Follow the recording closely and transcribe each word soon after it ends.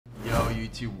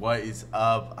YouTube, what is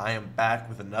up? I am back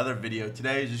with another video.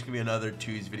 Today is just gonna be another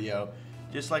twos video.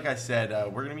 Just like I said,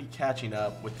 we're gonna be catching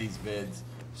up with these vids.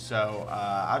 So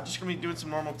I'm just gonna be doing some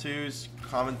normal twos,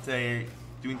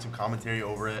 doing some commentary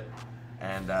over it,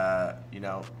 and you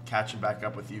know, catching back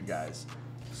up with you guys.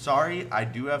 Sorry, I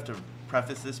do have to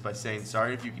preface this by saying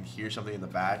sorry if you can hear something in the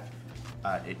back.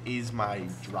 It is my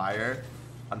dryer.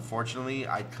 Unfortunately,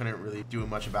 I couldn't really do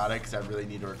much about it because I really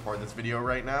need to record this video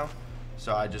right now.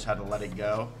 So I just had to let it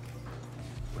go.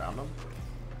 Round them.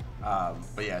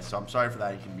 But yeah, so I'm sorry for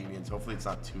that inconvenience. Hopefully it's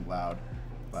not too loud.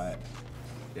 But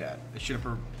yeah, it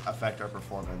shouldn't affect our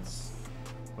performance.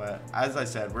 But as I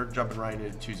said, we're jumping right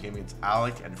into twos game against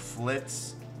Alec and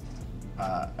Flitz.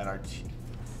 And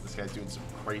this guy's doing some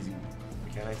crazy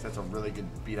mechanics. That's a really good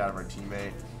beat out of our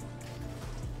teammate.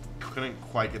 Couldn't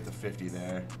quite get the 50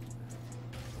 there.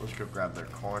 Let's go grab their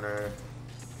corner.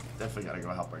 Definitely gotta go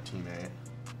help our teammate.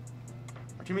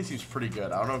 Our teammate seems pretty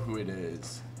good. I don't know who it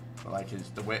is, but like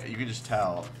the way you can just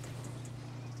tell.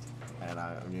 And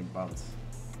I'm getting bumped.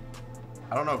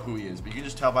 I don't know who he is, but you can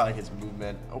just tell by like his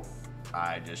movement. Oh,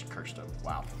 I just cursed him.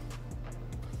 Wow.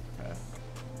 Okay,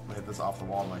 I'm gonna hit this off the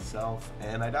wall myself,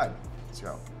 and I died. Let's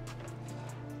go.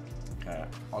 Okay,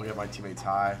 I'll get my teammates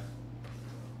high.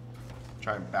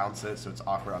 Try and bounce it so it's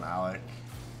awkward on Alec.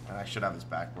 And I should have his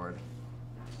backboard.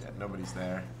 Yeah, nobody's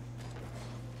there.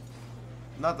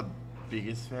 Not the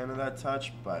biggest fan of that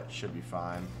touch, but should be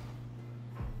fine.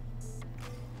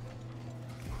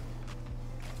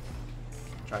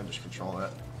 Try and just control it.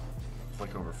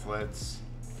 Flick over Flitz.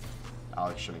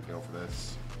 Alex shouldn't go for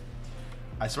this.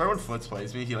 I swear when Flitz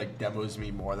plays me, he like demos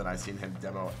me more than I've seen him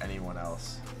demo anyone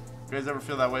else. You guys ever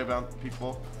feel that way about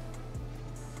people?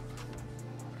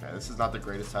 Okay, this is not the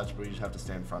greatest touch, but you just have to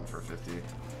stay in front for 50.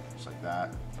 Just like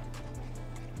that.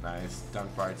 Nice.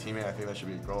 Dunk by our teammate. I think that should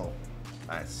be a goal.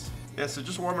 Nice. Yeah, so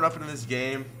just warming up into this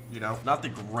game. You know, not the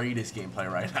greatest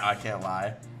gameplay right now, I can't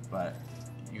lie. But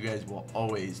you guys will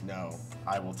always know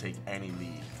I will take any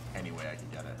lead any way I can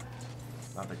get it.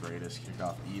 Not the greatest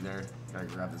kickoff either. Gotta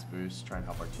grab this boost, try and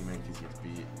help our teammate in case he gets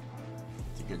beat.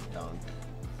 It's a good dunk.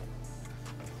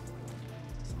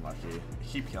 It's unlucky. They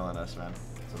keep killing us, man.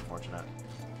 It's unfortunate.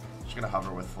 Just gonna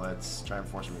hover with Flitz, try and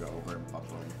force him to go over and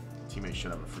bump him. Teammate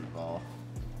should have a free ball.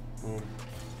 Boom.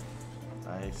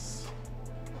 Nice.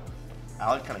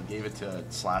 Alec kind of gave it to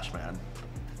Slash Man.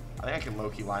 I think I can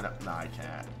low-key line up. Nah, I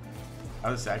can't. I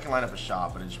was gonna say I can line up a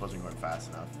shot, but it just wasn't going fast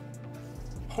enough.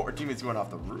 Oh, our teammate's going off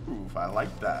the roof. I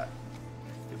like that.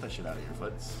 Get that shit out of here,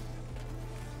 Flitz.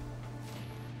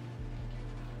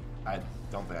 I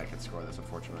don't think I can score this,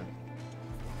 unfortunately.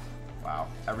 Wow.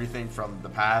 Everything from the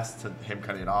pass to him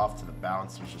cutting it off to the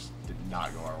bounce was just did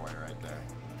not go our way right there.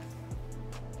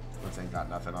 Flitz ain't got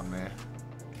nothing on me.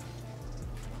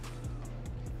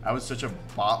 That was such a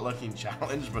bot-looking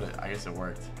challenge, but I guess it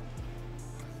worked.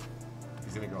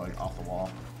 He's gonna go like off the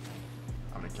wall.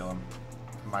 I'm gonna kill him.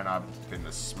 Might not have been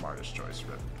the smartest choice,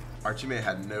 but our teammate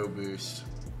had no boost.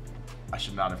 I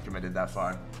should not have committed that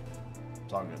far.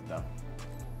 It's all good though.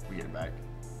 We get it back.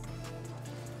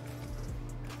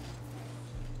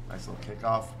 Nice little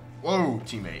kickoff. Whoa,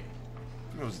 teammate.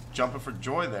 He was jumping for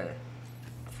joy there.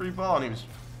 Free ball, and he was...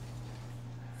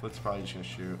 Flitz probably just gonna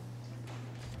shoot.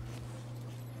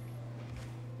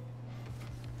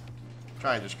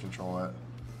 Try and just control it.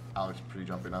 Alex pretty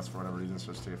jumping us for whatever reason,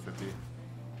 so let's take a 50.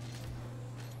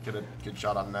 Get a good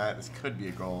shot on that. This could be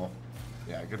a goal.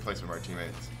 Yeah, good placement of our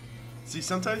teammates. See,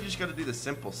 sometimes you just gotta do the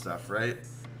simple stuff, right?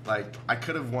 Like, I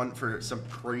could have won for some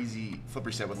crazy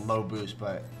flipper set with low boost,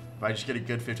 but if I just get a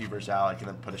good 50 versus Alec and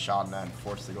then put a shot in that and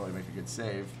force the goalie to make a good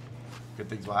save, good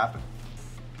things will happen.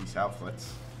 Peace out,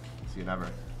 Flitz. See you never.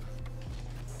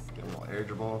 Get a little air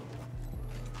dribble.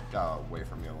 Got away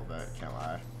from me a little bit, can't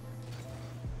lie.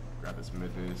 Grab this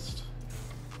mid boost.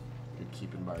 Good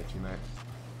keeping by our teammate.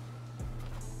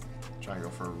 Try and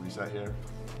go for a reset here.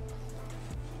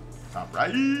 Top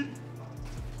right.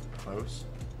 Close.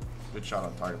 Good shot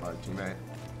on target by our teammate.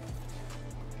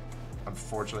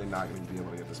 Unfortunately, not going to be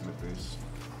able to get this mid boost.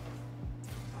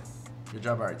 Good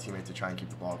job by our teammate to try and keep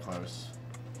the ball close.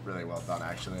 Really well done,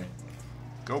 actually.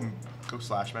 Go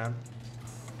Slash Man.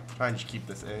 Try and just keep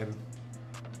this in.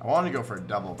 I wanted to go for a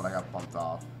double, but I got bumped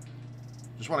off.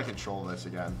 Just want to control this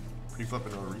again. Pre-flip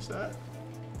into a reset.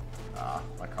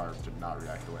 My card did not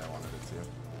react the way I wanted it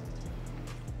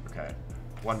to. Okay,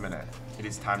 1 minute. It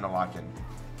is time to lock in,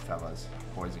 fellas,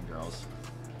 boys and girls.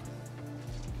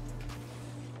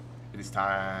 It is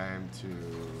time to...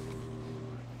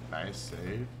 Nice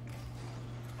save.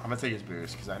 I'm going to take his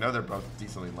boost, because I know they're both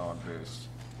decently low on boost.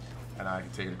 And I can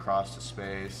take it across to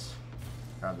space.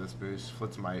 Grab this boost.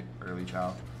 Flitz might early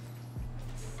chow.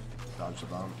 Dodge the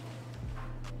bump.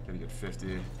 Gonna get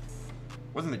 50.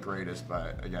 Wasn't the greatest,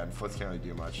 but again, Flitz can't really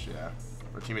do much. Yeah.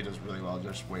 Our teammate does really well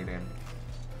just waiting.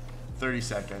 30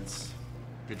 seconds.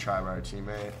 Good try by our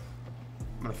teammate.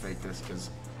 I'm gonna fake this because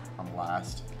I'm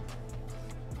last.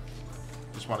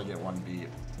 Just want to get one beat.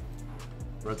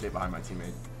 Rotate behind my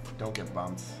teammate. Don't get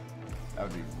bumped. That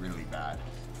would be really bad.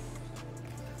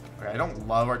 Okay, I don't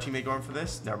love our teammate going for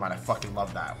this. Never mind, I fucking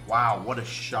love that. Wow, what a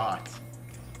shot.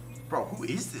 Bro, who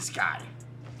is this guy?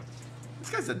 This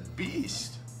guy's a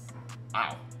beast.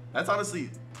 Wow. That's honestly,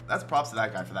 that's props to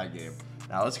that guy for that game.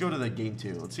 Now let's go to the game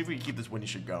 2. Let's see if we can keep this winning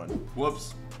streak going.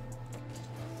 Whoops.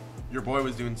 Your boy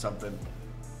was doing something.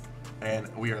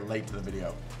 And we are late to the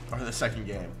video. Or the second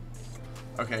game.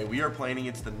 Okay, we are playing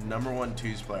against the #1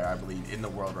 twos player, I believe, in the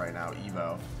world right now,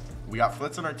 Evo. We got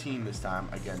Flitz on our team this time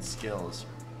against Skills.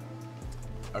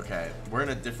 Okay, we're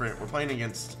playing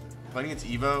against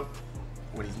Evo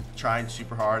when he's trying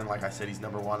super hard, and like I said, he's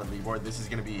 #1 on the leaderboard. This is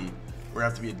gonna be, we're gonna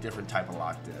have to be a different type of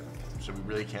locked in. So we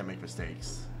really can't make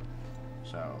mistakes.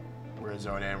 So we're gonna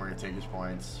zone in, we're gonna take his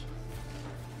points.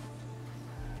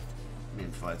 Me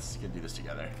and Flitz can do this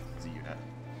together as a unit.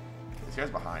 This guy's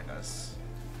behind us.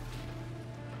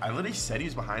 I literally said he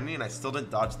was behind me and I still didn't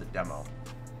dodge the demo.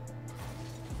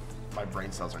 My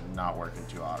brain cells are not working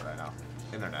too hot right now.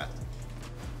 Internet.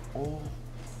 Oh.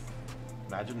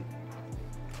 Imagine.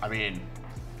 I mean,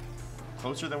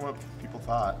 closer than what people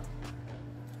thought.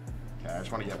 Okay, I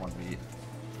just want to get one beat.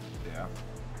 Yeah.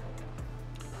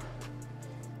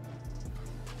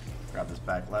 Grab this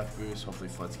back left boost. Hopefully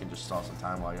Flitz can just stall some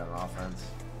time while I got an offense.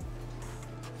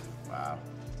 Wow.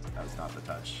 That was not the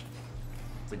touch.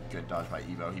 It's a good dodge by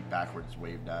Evo. He backwards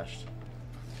wave dashed.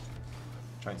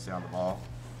 Trying to stay on the ball.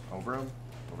 Over him.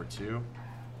 Over 2.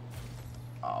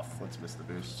 Oh, Flitz missed the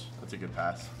boost. That's a good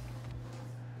pass.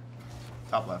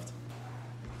 Top left.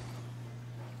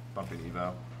 Bumping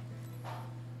Evo.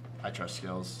 I trust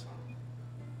Skills.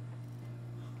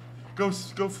 Go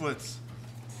Flitz.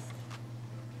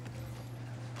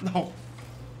 No.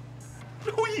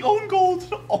 No, he owned gold.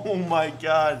 Oh my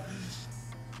god.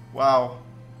 Wow.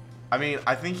 I mean,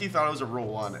 I think he thought it was a rule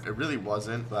 1. It really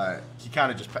wasn't, but he kind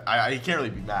of just, he can't really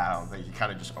be mad, I don't think. He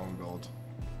kind of just owned gold.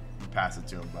 You pass it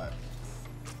to him, but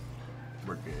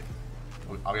we're good.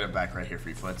 I'll get it back right here for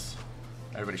you, Flitz.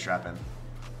 Everybody strap in.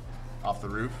 Off the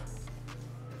roof.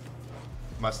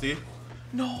 Musty.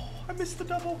 No, I missed the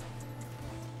double.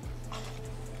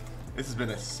 This has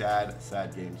been a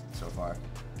sad game so far.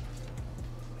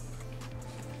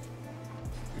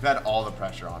 We've had all the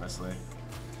pressure, honestly.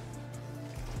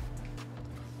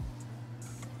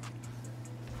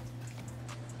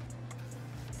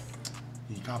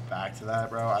 He got back to that,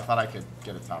 bro. I thought I could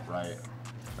get it top right.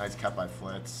 Nice cut by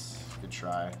Flitz. Good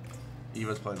try.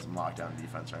 Evo's playing some lockdown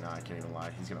defense right now. I can't even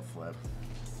lie. He's going to flip.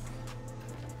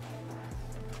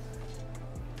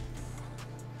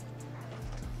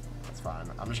 That's fine.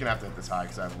 I'm just going to have to hit this high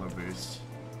because I have a low boost.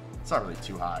 It's not really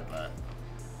too high, but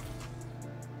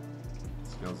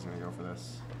Skills is going to go for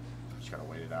this. Just got to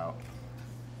wait it out.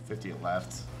 50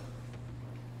 left.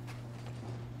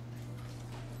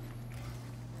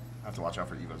 I have to watch out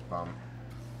for Evo's bump.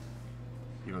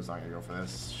 Evo's not going to go for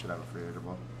this. Should have a free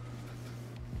interval.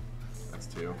 That's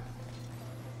 2.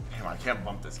 Damn, I can't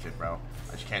bump this kid, bro.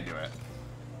 I just can't do it.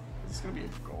 Is this going to be a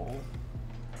goal?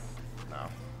 No.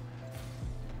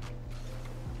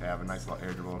 Okay, I have a nice little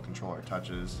air dribble. Control our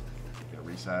touches. Get a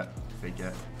reset. Fake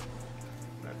it.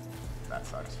 That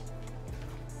sucks.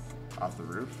 Off the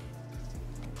roof.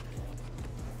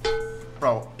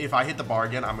 Bro, if I hit the bar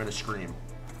again, I'm going to scream.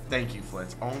 Thank you,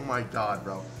 Flitz. Oh my god,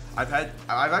 bro. I've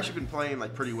actually been playing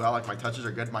like pretty well. Like my touches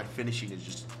are good. My finishing is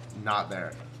just not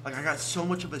there. Like I got so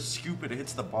much of a scoop and it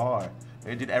hits the bar.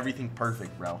 And it did everything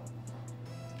perfect, bro.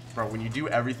 Bro, when you do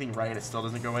everything right and it still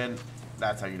doesn't go in,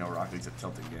 that's how you know Rocket League's a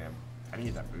tilting game. I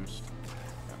need that boost.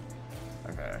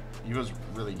 Okay. Evo's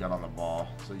really good on the ball,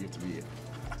 so you have to be...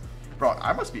 Bro,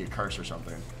 I must be a curse or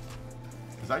something.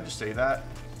 Because I just say that,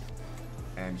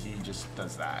 and he just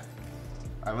does that.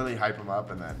 I literally hype him up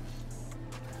and then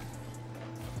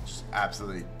just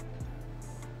absolutely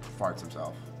farts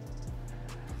himself.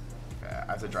 Okay,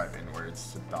 I have to drive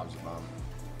inwards to dodge the bump.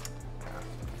 Yeah.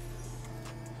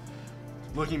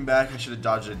 Looking back, I should have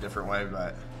dodged it a different way,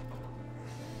 but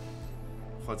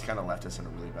Flitz kind of left us in a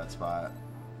really bad spot.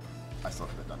 I still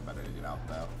could have done better to get out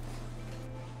though.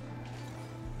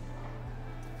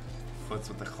 Flitz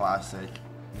with the classic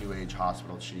New Age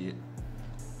hospital cheat.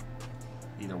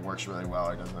 Either works really well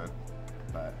or doesn't.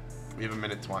 But we have a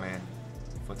minute 20.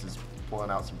 Flitz is pulling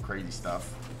out some crazy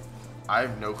stuff. I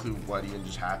have no clue what even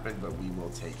just happened, but we will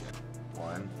take it.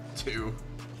 1, 2,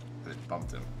 and it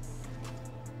bumped him.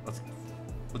 Let's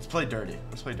Let's play dirty.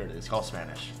 Let's play dirty. It's called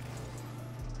Spanish.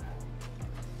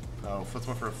 No, Flitz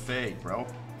went for a fake, bro.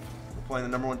 We're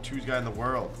playing the #1 twos guy in the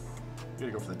world. You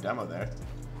gotta go for the demo there.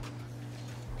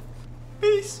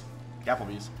 Peace.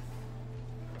 Applebee's.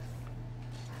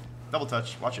 Double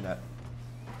touch. Watch your net.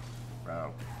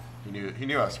 Bro. He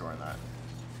knew I was scoring that.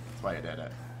 That's why he did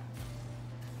it.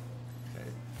 Okay.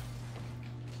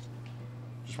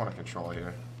 Just want to control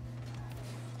here.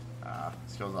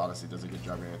 Skills honestly does a good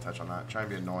job getting a touch on that. Try and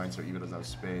be annoying so Eva doesn't have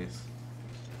space.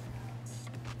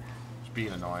 Just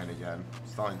being annoying again.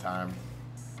 Stalling time.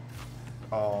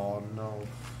 Oh no.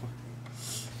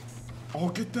 Oh,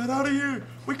 get that out of here!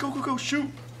 Wait, go, shoot!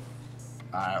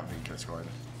 I don't think he could have scored.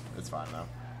 It's fine though.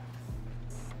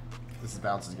 This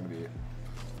bounce is gonna be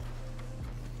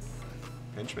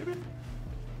pinch maybe?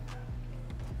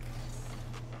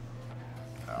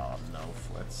 Oh no,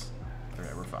 Flitz.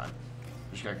 Okay, we're fine.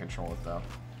 We just gotta control it though.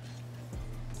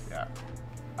 Yeah.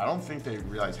 I don't think they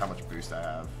realize how much boost I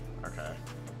have. Okay.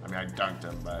 I mean, I dunked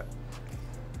him, but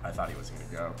I thought he wasn't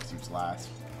gonna go because he was last.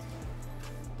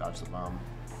 Dodge the bomb.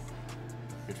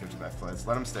 Good 50 by Flitz.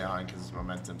 Let him stay on because his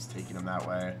momentum's taking him that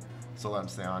way. So let him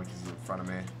stay on because he's in front of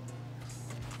me.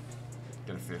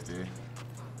 Get a 50.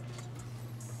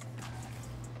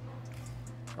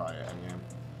 Probably end game.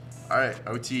 Alright,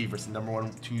 OT versus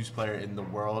 #1 twos player in the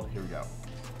world. Here we go.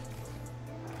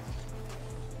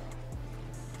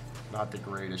 Not the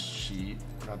greatest sheet.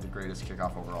 Not the greatest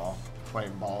kickoff overall.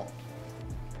 Playing ball.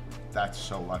 That's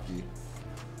so lucky.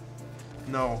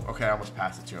 No. Okay, I almost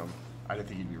passed it to him. I didn't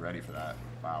think he'd be ready for that.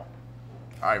 Wow.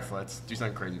 Alright, Flitz. Do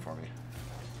something crazy for me.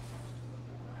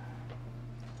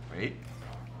 Wait.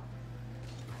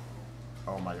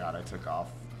 Oh my god, I took off.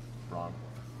 Wrong.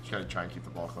 Just gotta try and keep the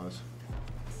ball close.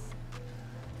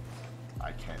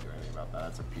 I can't do anything about that.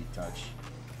 That's a peak touch.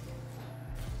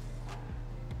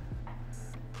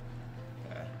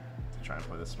 Okay. To try and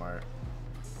play this smart.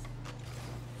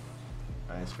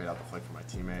 Nice. Fade out the flick for my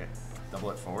teammate. Double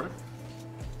it forward.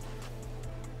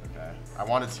 Okay. I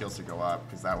wanted skills to go up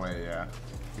because that way, yeah,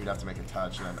 you'd have to make a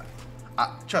touch. And then,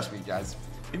 trust me, guys.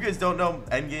 If you guys don't know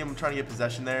endgame, I'm trying to get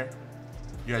possession there.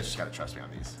 You guys just gotta trust me on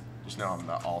these. Just know I'm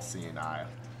the all-seeing eye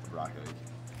of Rocket League.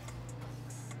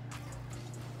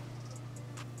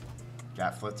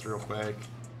 Gat Flitz real quick.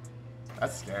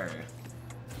 That's scary.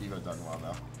 Evo done well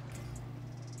though.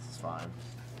 This is fine.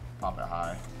 Pop it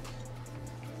high.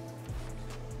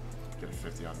 Get a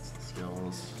 50 on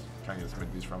skills. Try and get some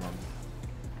mid boost from him.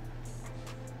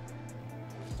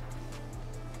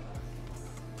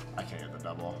 I can't get the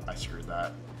double. I screwed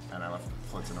that. And I left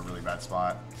Flitz in a really bad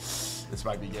spot. This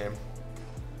might be game.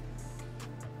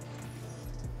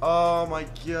 Oh my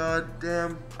god,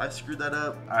 damn. I screwed that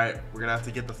up. Alright, we're gonna have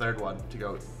to get the third one to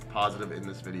go positive in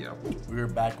this video. We are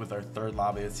back with our third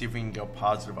lobby. Let's see if we can go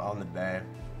positive on the day.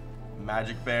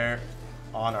 Magic Bear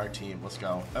on our team. Let's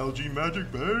go. LG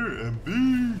Magic Bear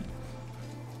MB.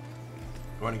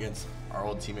 Going against our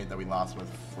old teammate that we lost with,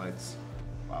 Flitz.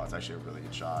 Wow, it's actually a really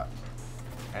good shot.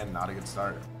 And not a good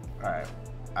start. Alright.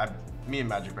 Me and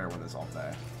Magic Bear win this all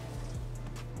day.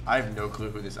 I have no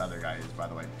clue who this other guy is, by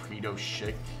the way. Preto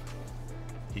Schick.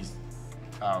 He's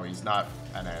not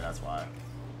NA, that's why.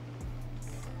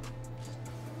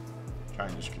 Try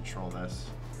and just control this.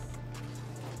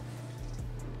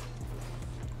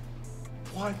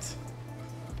 What?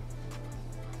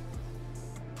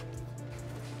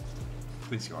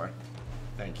 Please score.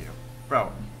 Thank you.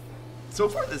 Bro, so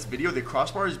far this video, the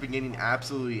crossbar has been getting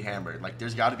absolutely hammered. Like,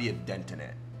 there's got to be a dent in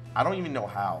it. I don't even know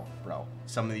how, bro.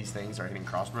 Some of these things are hitting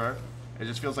crossbar. It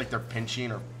just feels like they're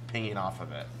pinching or pinging off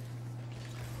of it.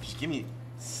 Just give me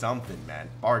something, man.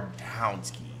 Bar down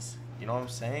skis. You know what I'm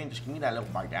saying? Just give me that little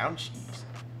bar down skis.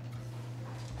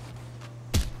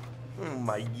 Oh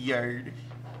my yard.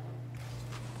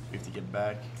 We have to get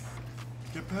back.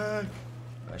 Get back.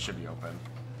 That should be open.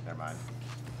 Never mind.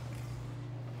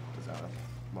 Does that have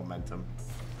momentum?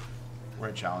 We're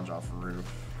gonna challenge off the roof.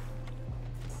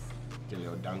 Get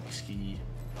a dunk ski.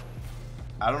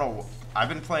 I don't know. I've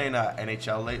been playing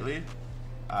NHL lately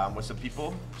with some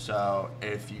people. So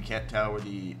if you can't tell where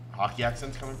the hockey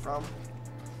accent's coming from,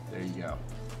 there you go.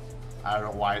 I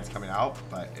don't know why it's coming out,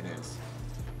 but it is.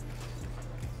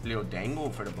 Little dangle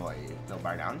for the boy. Little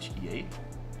bar down ski, eh?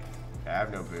 Okay, I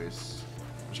have no boost.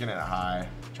 I'm just gonna hit a high.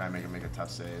 Try and make a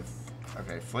tough save.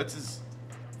 Okay, Flitz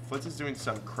is doing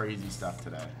some crazy stuff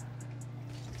today.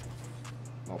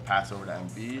 Little pass over to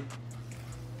MB.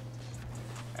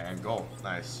 And goal.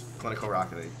 Nice. Clinical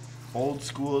Rocket League. Old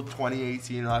school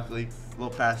 2018 Rocket League.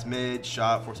 Little pass mid,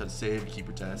 shot, force out to save,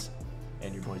 keeper test.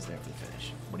 And your boy's there for the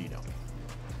finish. What do you know?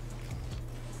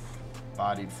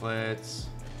 Bodied Flitz.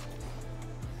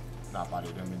 Not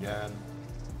bodied him again.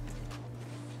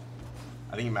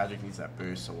 I think Magic needs that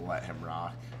boost, so we'll let him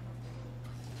rock.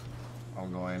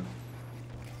 Ongoing.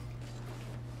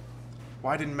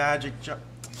 Why didn't Magic jump?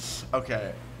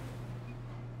 Okay.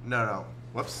 No.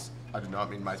 Whoops. I did not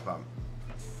mean mice bump.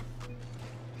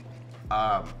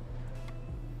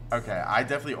 Okay, I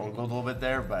definitely ongoed a little bit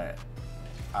there, but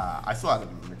I still had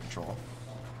him under control.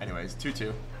 Anyways,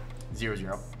 2-2.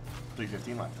 0-0.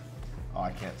 3:15 left. Oh,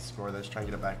 I can't score this. Try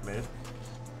and get it back mid.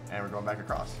 And we're going back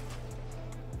across.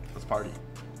 Let's party.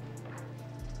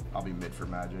 I'll be mid for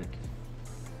Magic.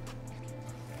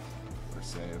 What a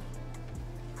save.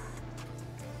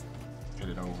 Hit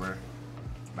it over.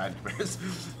 Magic is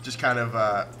just kind of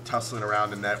tussling around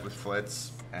the net with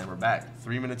Flitz. And we're back.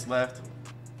 3 minutes left.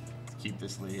 Let's keep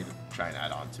this lead. Try and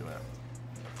add on to it.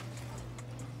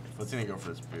 Flitz gonna go for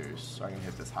this boost. So I can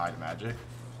hit this high to Magic.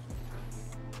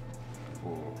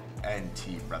 Ooh.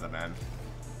 NT, brother man.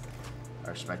 I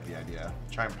respect the idea.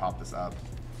 Try and pop this up.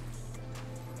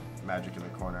 Magic in the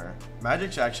corner.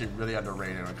 Magic's actually really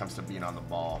underrated when it comes to being on the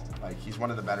ball. Like, he's one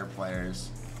of the better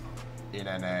players in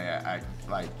NA at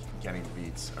like getting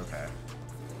beats. Okay.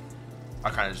 I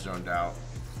kind of zoned out.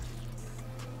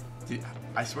 Dude,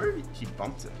 I swear he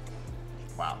bumped it.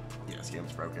 Wow. Yeah, this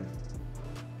game's broken.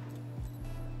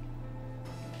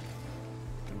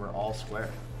 And we're all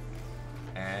square.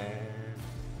 And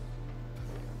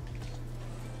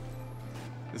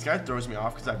this guy throws me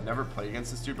off because I've never played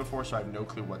against this dude before, so I have no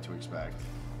clue what to expect.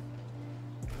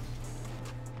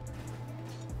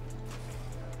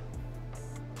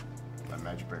 Let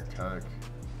Magic Bear cook.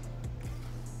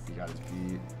 He got his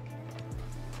beat.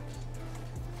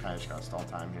 Kind of just got stall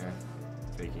time here.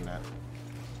 Faking it.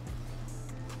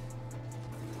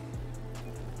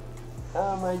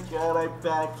 Oh my god, I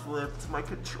backflipped. My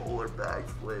controller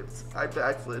backflipped. I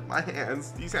backflipped. My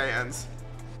hands. These hands.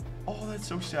 Oh, that's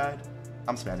so sad.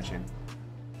 I'm Spanishing.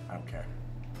 I don't care.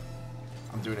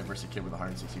 I'm doing it versus a kid with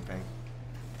 160 ping.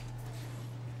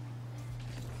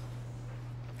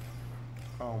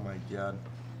 Oh my god.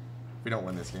 If we don't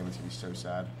win this game, it's gonna be so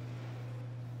sad.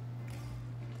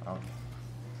 Oh.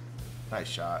 Nice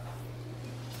shot.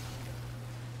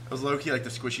 It was low-key like the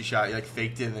squishy shot. You like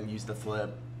faked it and then used the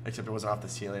flip. Except it wasn't off the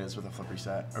ceiling, it was with a flip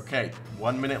reset. Okay,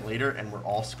 1 minute later and we're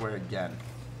all square again.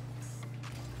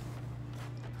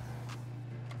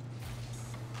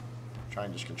 Try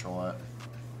and just control it.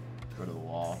 Go to the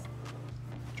wall.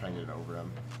 Try and get it over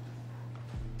him.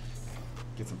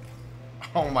 Get some.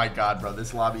 Oh my god, bro.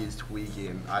 This lobby is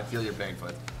tweaking. I feel your pain,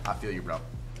 Flip. I feel you, bro.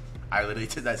 I literally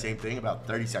did that same thing about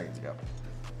 30 seconds ago.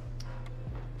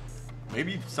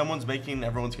 Maybe someone's making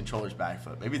everyone's controllers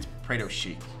backflip. Maybe it's Prado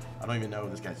Chic. I don't even know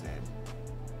this guy's name.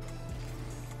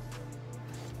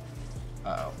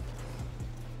 Uh-oh.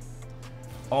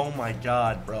 Oh my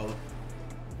god, bro.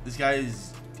 This guy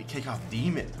is a kickoff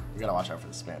demon. We gotta watch out for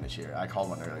the Spanish here. I called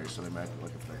one earlier, so they might be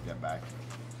looking for their get back.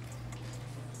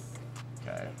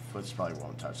 Okay, Foots probably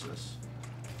won't touch this.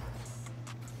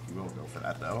 He will go for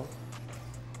that though.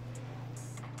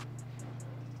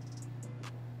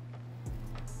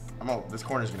 This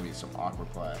corner is gonna be some awkward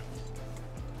play.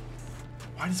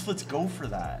 Why does Flitz go for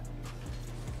that?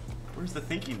 Where's the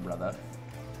thinking, brother?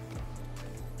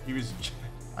 He was.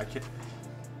 I can't.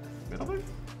 Middle?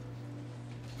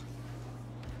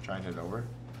 Try and hit it over.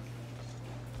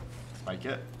 Spike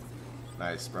it.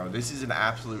 Nice, bro. This is an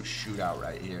absolute shootout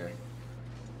right here.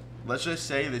 Let's just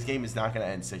say this game is not going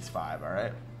to end 6-5,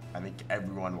 alright? I think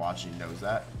everyone watching knows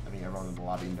that. I think everyone in the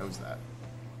lobby knows that.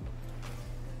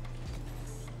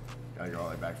 Gotta go all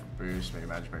the way back for boost. Maybe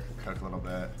Magic Break can cook a little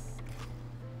bit.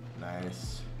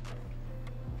 Nice.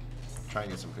 Try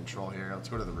and get some control here. Let's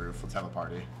go to the roof. Let's have a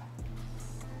party.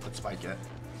 Let's spike it.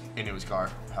 Into his car.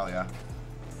 Hell yeah.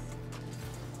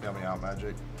 Bail me out,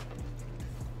 Magic.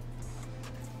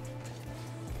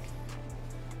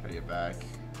 Gotta get back.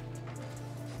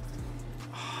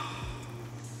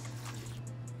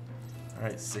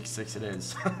 Alright, 6-6 it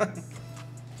is.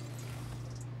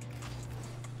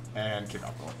 And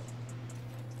kickoff goal.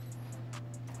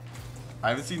 I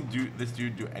haven't seen this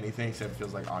dude do anything except it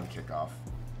feels like on kickoff.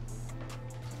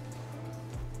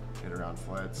 Hit around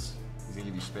Flitz. He's gonna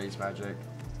give you space, Magic.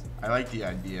 I like the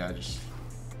idea, just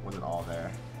wasn't all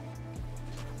there.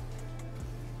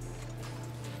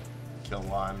 Kill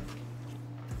one.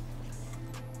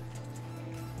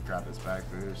 Grab this back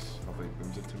boost. Hopefully he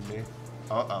booms it to me.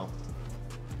 Uh-oh.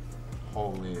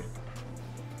 Holy.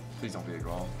 Please don't be a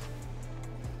goal.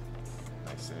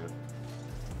 Nice save.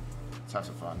 Let's have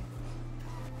some fun.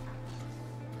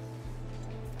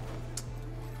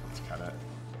 Let's cut it.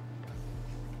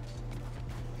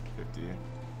 50.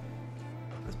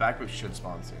 This back boost should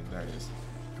spawn soon. There it is.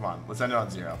 Come on, let's end it on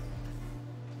 0.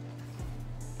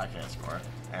 I can't score,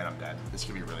 and I'm dead. This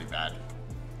could be really bad.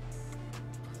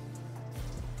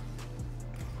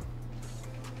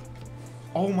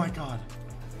 Oh my god.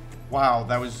 Wow,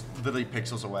 that was literally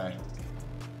pixels away.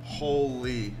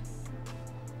 Holy.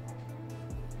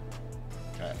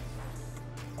 Okay.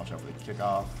 Watch out for the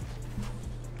kickoff.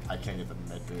 I can't get the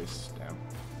mid boost. Damn.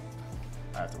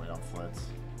 I have to wait on Flitz.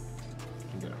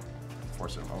 Can get him.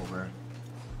 Force him over.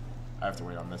 I have to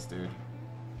wait on this dude.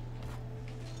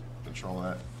 Control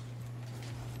it.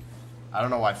 I don't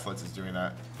know why Flitz is doing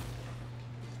that.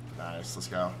 Nice, let's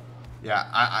go.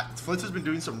 Yeah, Flitz has been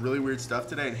doing some really weird stuff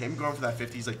today, and him going for that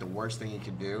 50 is like the worst thing he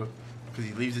could do because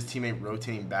he leaves his teammate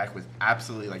rotating back with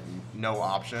absolutely like no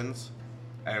options,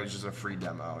 and it was just a free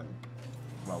demo. And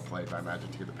well played by Magic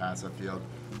to get the pass upfield.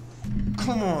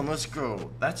 Come on, let's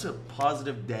go. That's a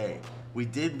positive day. We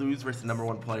did lose versus the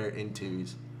 #1 player in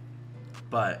 2s,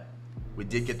 but we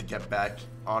did get to get back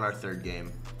on our 3rd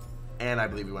game, and I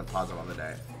believe we went positive on the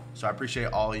day. So I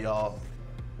appreciate all of y'all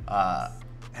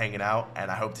hanging out, and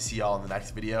I hope to see y'all in the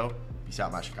next video. Peace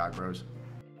out, my Chicago bros.